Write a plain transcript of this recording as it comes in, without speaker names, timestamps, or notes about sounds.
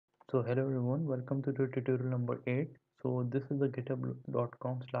So hello everyone, welcome to the tutorial number 8. So this is the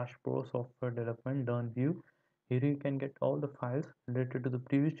github.com/pro software development learn Vue. Here you can get all the files related to the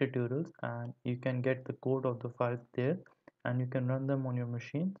previous tutorials and you can get the code of the files there and you can run them on your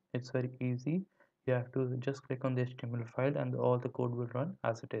machine. It's very easy. You have to just click on the HTML file and all the code will run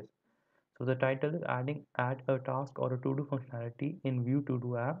as it is. So the title is add a task or a to-do functionality in Vue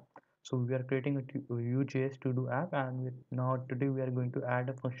Todo App. So we are creating a Vue.js to-do app, and now today we are going to add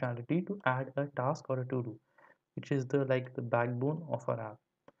a functionality to add a task or a to-do, which is the backbone of our app.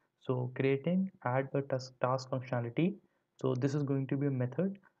 So creating add a task functionality. So this is going to be a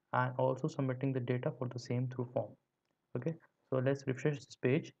method and also submitting the data for the same through form. Okay, so let's refresh this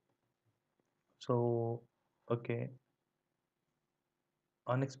page. So okay,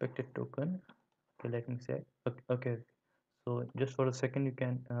 unexpected token. Okay, let me say okay. So just for a second you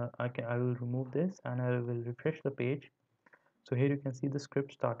can I will remove this and I will refresh the page. So here you can see the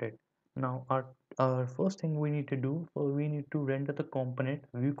script started. Now our first thing we need to do, we need to render the component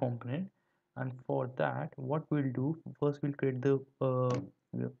view component, and for that what we'll do first, we'll create the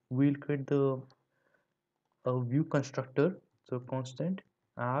view constructor. So constant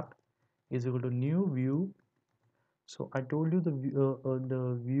app is equal to new view. So I told you the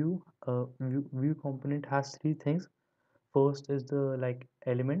view component has three things. First is the like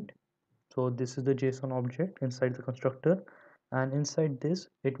element. So this is the JSON object inside the constructor, and inside this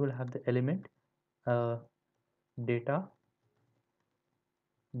it will have the element uh, data.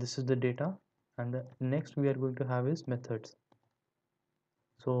 This is the data, and the next we are going to have is methods.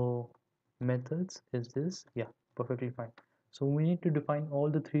 So methods is this, yeah, perfectly fine. So we need to define all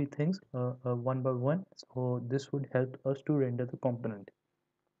the three things one by one. So this would help us to render the component.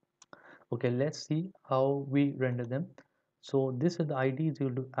 Okay, let's see how we render them. So this is the ID is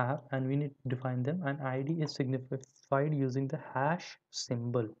equal to app, and we need to define them, and ID is signified using the hash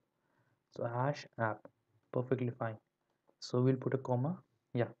symbol. So hash app, perfectly fine. So we'll put a comma.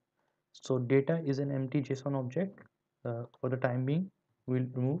 Yeah. So data is an empty JSON object. For the time being we'll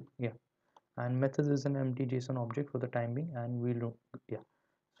remove, yeah, and methods is an empty JSON object for the time being, and we'll remove, yeah.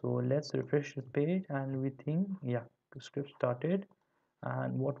 So let's refresh this page and we think, yeah, the script started.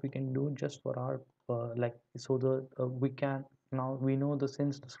 And what we can do just for our we can, now we know the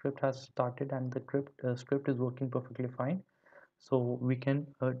since the script has started and the script is working perfectly fine. So we can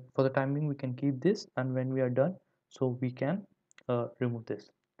for the time being we can keep this, and when we are done, so we can remove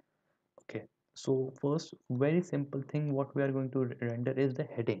this. Okay, so first very simple thing what we are going to render is the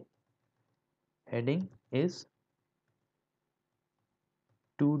heading. Heading is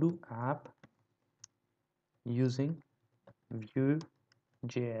to do app using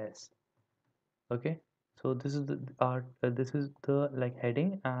Vue.js. Okay, so this is the our this is the like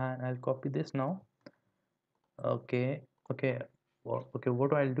heading, and I'll copy this now. Okay, okay, okay,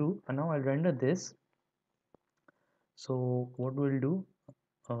 what I'll do, and now I'll render this. So what we'll do,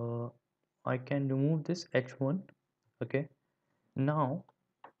 uh, I can remove this h1. Okay, now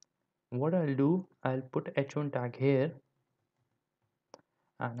what I'll do, I'll put h1 tag here,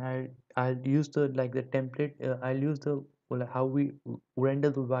 and I'll use the like the template. I'll use the, well, how we render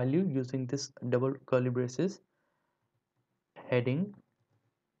the value using this double curly braces heading.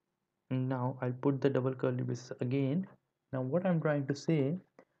 Now I'll put the double curly braces again. Now what I'm trying to say,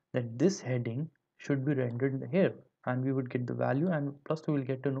 that this heading should be rendered here, and we would get the value, and plus we will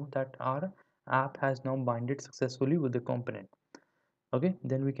get to know that our app has now binded successfully with the component. Okay,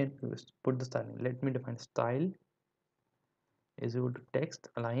 then we can put the styling. Let me define style is equal to text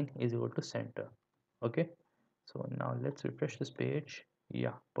align is equal to center. Okay, so now let's refresh this page.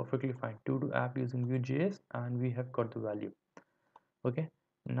 Yeah, perfectly fine. To do app using Vue.js, and we have got the value. Okay,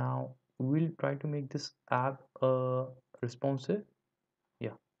 now we'll try to make this app responsive.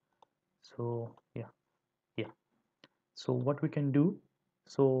 Yeah, so yeah, so what we can do,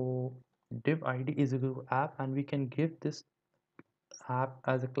 so div id is equal to app, and we can give this app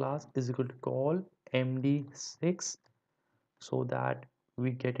as a class is equal to call md6, so that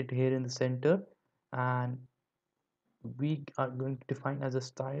we get it here in the center. And we are going to define as a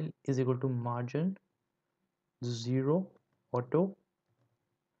style is equal to margin 0 auto.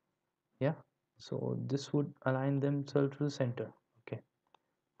 Yeah, so this would align themselves to the center. Okay,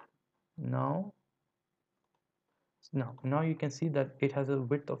 now now you can see that it has a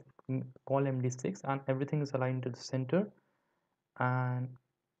width of call md6 and everything is aligned to the center. And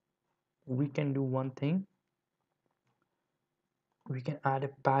we can do one thing, we can add a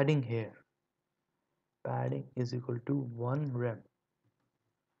padding here. Padding is equal to 1 rem.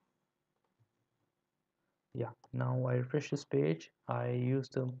 Yeah, now I refresh this page, I use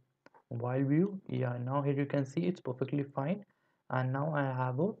the mobile view. Yeah, now here you can see it's perfectly fine, and now I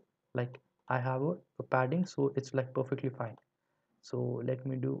have a like I have a padding, so it's like perfectly fine. So let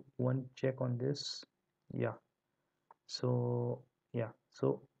me do one check on this. Yeah, so yeah,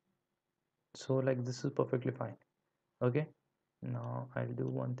 so like this is perfectly fine. Okay, now I'll do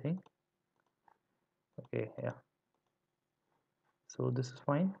one thing. Okay, yeah, so this is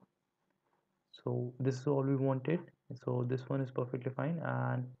fine. So this is all we wanted. So this one is perfectly fine,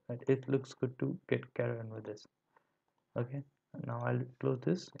 and it looks good to get carried on with this. Okay, now I'll close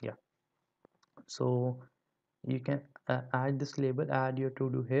this. Yeah, so you can add this label, add your to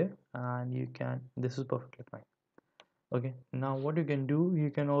do here, and you can, this is perfectly fine. Okay, now what you can do, you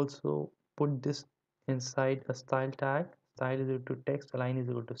can also put this inside a style tag. Style is equal to text, align is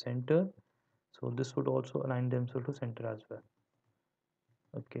equal to center, so this would also align themselves to center as well.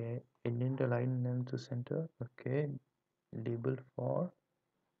 Okay, it didn't align them to center. Okay, label for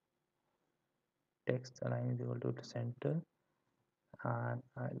text align is equal to center, and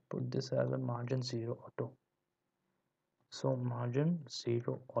I'll put this as a margin 0 auto. So margin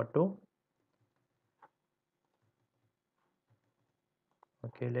 0 auto.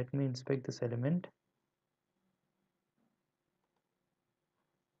 Okay, let me inspect this element.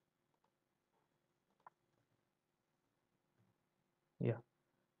 Yeah,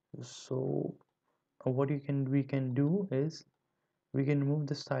 so what we can do is we can remove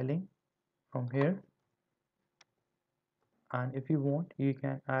the styling from here, and if you want you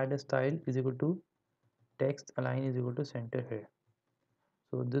can add a style is equal to text align is equal to center here,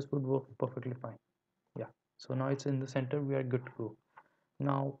 so this would work perfectly fine. Yeah, so now it's in the center, we are good to go.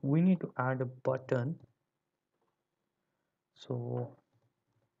 Now we need to add a button, so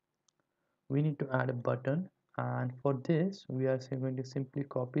we need to add a button, and for this we are going to simply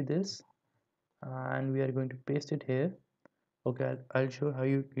copy this and we are going to paste it here. Okay, I'll show how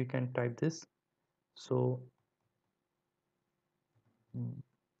you can type this. So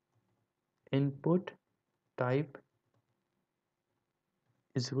input type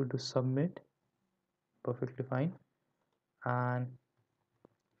is equal to submit, perfectly fine, and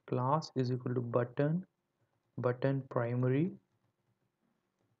class is equal to button primary,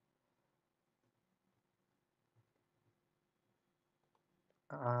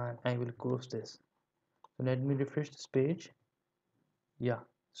 and I will close this. So let me refresh this page. Yeah,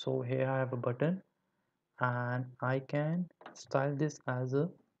 so here I have a button and I can style this as a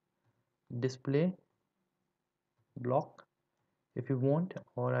display block if you want,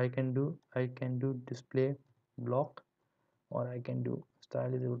 or I can do display block, or I can do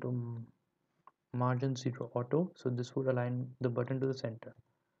style is equal to margin 0 auto, so this would align the button to the center.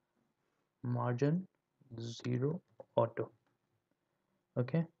 Margin 0 auto.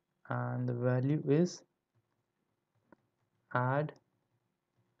 Okay, and the value is add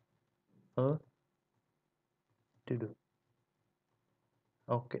a to do.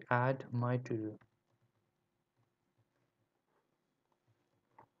 Okay, add my to do.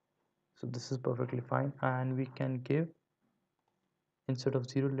 So this is perfectly fine, and we can give, instead of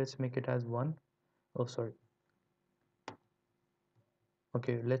 0 let's make it as 1. Oh sorry,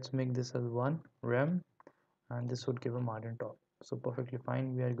 okay, let's make this as 1 rem, and this would give a margin top. So perfectly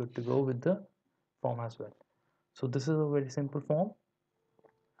fine, we are good to go with the form as well. So this is a very simple form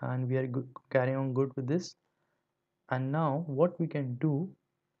and we are good, carrying on good with this. And now what we can do,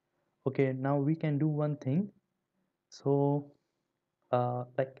 okay, now we can do one thing. So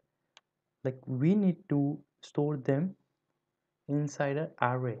like we need to store them inside an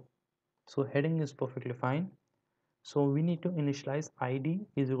array. So heading is perfectly fine, so we need to initialize id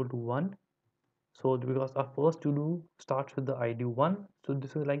is equal to 1. So because our first to do starts with the id 1, so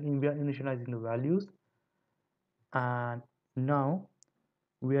this is like we are initializing the values. And now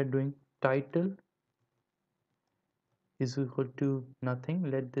we are doing title is equal to nothing.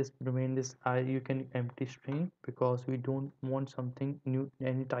 Let this remain this you can empty string because we don't want something new,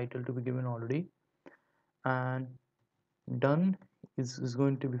 any title to be given already. And done is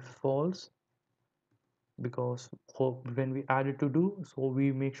going to be false, because when we add it to do, so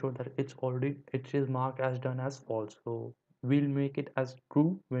we make sure that it is marked as done as false, so we'll make it as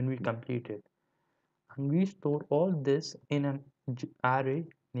true when we complete it. And we store all this in an array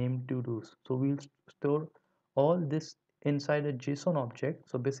named to do's. So we'll store all this inside a JSON object.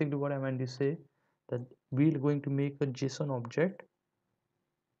 So basically what I meant to say, that we're going to make a JSON object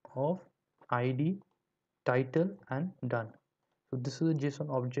of id, title and done. So this is a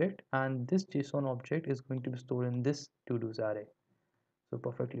JSON object, and this JSON object is going to be stored in this to do's array. So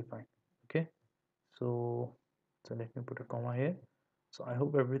perfectly fine. Okay, so let me put a comma here. So I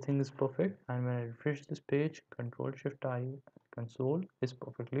hope everything is perfect, and when I refresh this page, Control Shift I, console is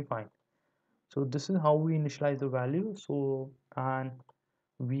perfectly fine. So this is how we initialize the value. So, and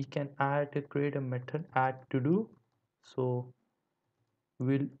we can create a method addTodo. So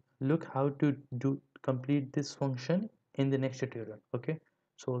we'll look how to do complete this function in the next tutorial. Okay,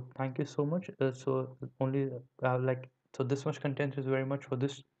 so thank you so much. So only like, so this much content is very much for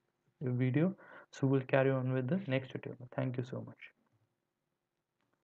this video, so we'll carry on with the next tutorial. Thank you so much.